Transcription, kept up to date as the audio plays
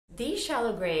These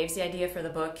Shallow Graves, the idea for the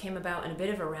book, came about in a bit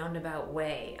of a roundabout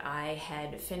way. I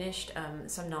had finished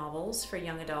some novels for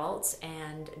young adults,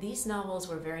 and these novels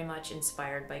were very much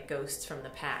inspired by ghosts from the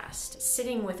past.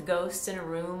 Sitting with ghosts in a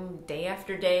room day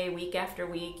after day, week after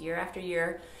week, year after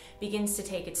year, begins to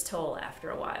take its toll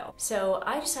after a while. So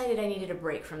I decided I needed a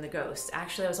break from the ghosts.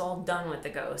 Actually, I was all done with the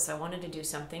ghosts. I wanted to do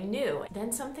something new.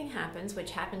 Then something happens, which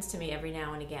happens to me every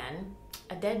now and again.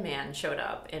 A dead man showed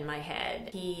up in my head.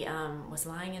 He was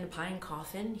lying in a pine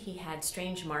coffin. He had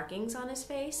strange markings on his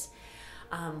face,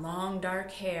 long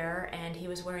dark hair, and he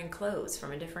was wearing clothes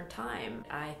from a different time.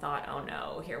 I thought, oh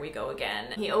no, here we go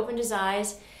again. He opened his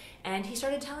eyes and he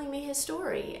started telling me his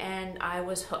story, and I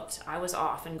was hooked. I was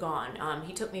off and gone.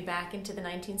 He took me back into the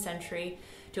 19th century,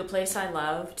 to a place I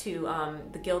love, to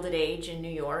the Gilded Age in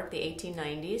New York, the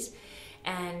 1890s.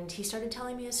 And he started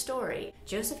telling me a story.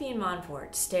 Josephine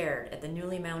Montfort stared at the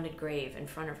newly mounded grave in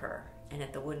front of her and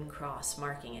at the wooden cross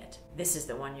marking it. "This is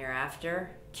the one you're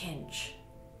after, Kinch,"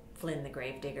 Flynn the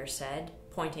gravedigger said,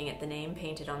 pointing at the name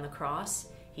painted on the cross.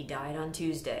 "He died on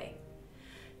Tuesday."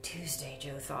 Tuesday,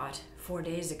 Joe thought, 4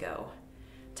 days ago.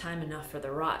 Time enough for the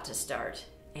rot to start,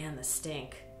 and the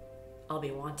stink. "I'll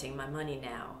be wanting my money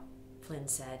now," Flynn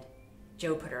said.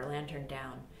 Joe put her lantern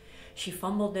down. She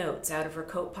fumbled notes out of her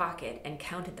coat pocket and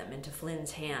counted them into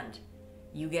Flynn's hand.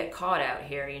 "You get caught out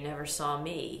here, you never saw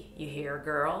me. You hear,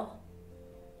 girl?"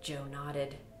 Joe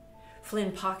nodded.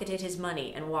 Flynn pocketed his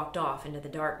money and walked off into the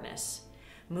darkness.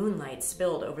 Moonlight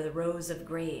spilled over the rows of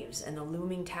graves and the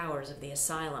looming towers of the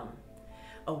asylum.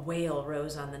 A wail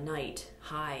rose on the night,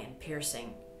 high and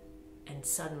piercing. And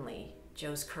suddenly,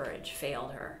 Joe's courage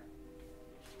failed her.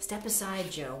 "Step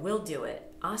aside, Joe. We'll do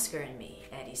it. Oscar and me,"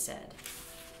 Eddie said.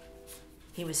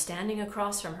 He was standing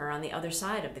across from her on the other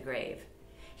side of the grave.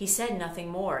 He said nothing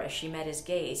more as she met his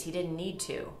gaze. He didn't need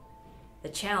to. The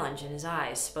challenge in his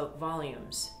eyes spoke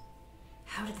volumes.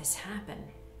 How did this happen?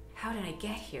 How did I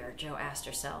get here? Joe asked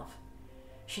herself.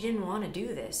 She didn't want to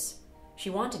do this. She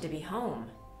wanted to be home,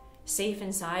 safe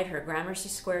inside her Gramercy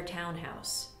Square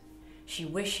townhouse. She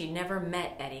wished she'd never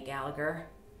met Eddie Gallagher,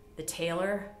 the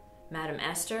tailor, Madame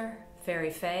Esther,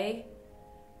 Fairy Fay.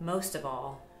 Most of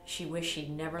all, she wished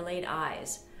she'd never laid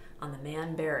eyes on the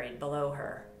man buried below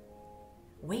her.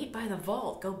 "Wait by the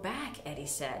vault. Go back," Eddie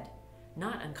said,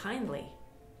 not unkindly.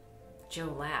 Joe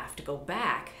laughed. Go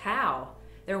back? How?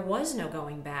 There was no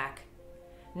going back.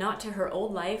 Not to her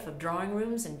old life of drawing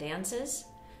rooms and dances,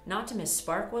 not to Miss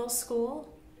Sparkwell's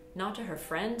school, not to her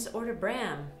friends or to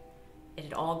Bram. It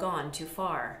had all gone too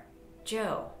far.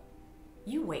 "Joe,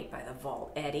 you wait by the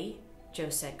vault, Eddie," Joe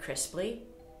said crisply.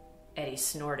 Eddie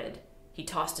snorted. He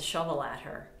tossed a shovel at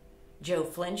her. Joe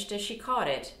flinched as she caught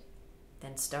it,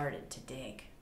 then started to dig.